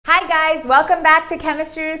guys, welcome back to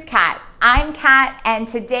Chemistry with Kat. I'm Kat, and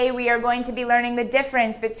today we are going to be learning the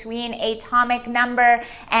difference between atomic number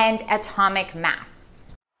and atomic mass.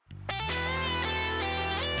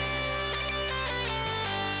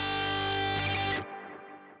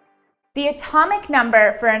 The atomic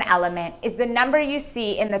number for an element is the number you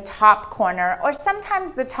see in the top corner or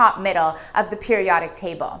sometimes the top middle of the periodic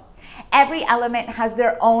table. Every element has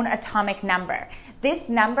their own atomic number. This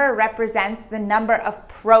number represents the number of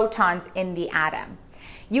protons in the atom.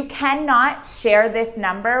 You cannot share this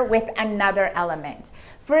number with another element.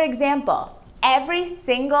 For example, every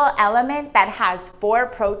single element that has 4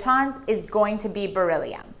 protons is going to be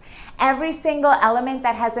beryllium. Every single element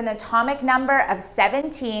that has an atomic number of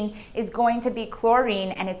 17 is going to be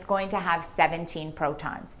chlorine, and it's going to have 17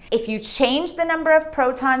 protons. If you change the number of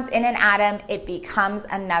protons in an atom, it becomes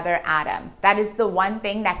another atom. That is the one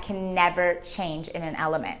thing that can never change in an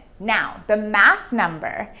element. Now, the mass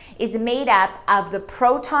number is made up of the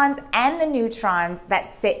protons and the neutrons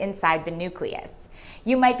that sit inside the nucleus.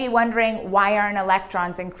 You might be wondering, why aren't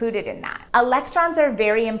electrons included in that? Electrons are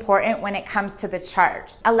very important when it comes to the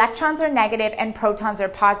charge. Electrons are negative and protons are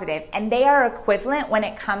positive, and they are equivalent when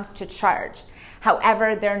it comes to charge.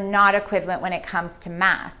 However, they're not equivalent when it comes to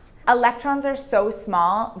mass. Electrons are so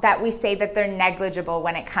small that we say that they're negligible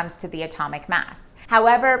when it comes to the atomic mass.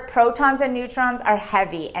 However, protons and neutrons are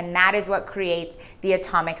heavy, and that is what creates the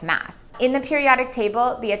atomic mass. In the periodic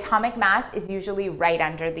table, the atomic mass is usually right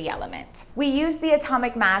under the element. We use the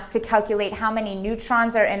atomic mass to calculate how many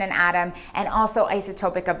neutrons are in an atom and also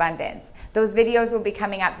isotopic abundance. Those videos will be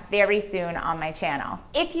coming up very soon on my channel.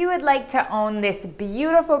 If you would like to own this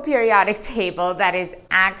beautiful periodic table that is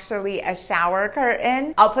actually a shower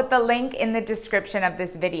curtain, I'll put the link in the description of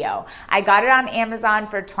this video. I got it on Amazon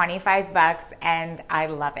for 25 bucks and I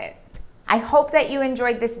love it. I hope that you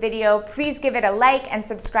enjoyed this video. Please give it a like and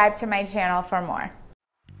subscribe to my channel for more.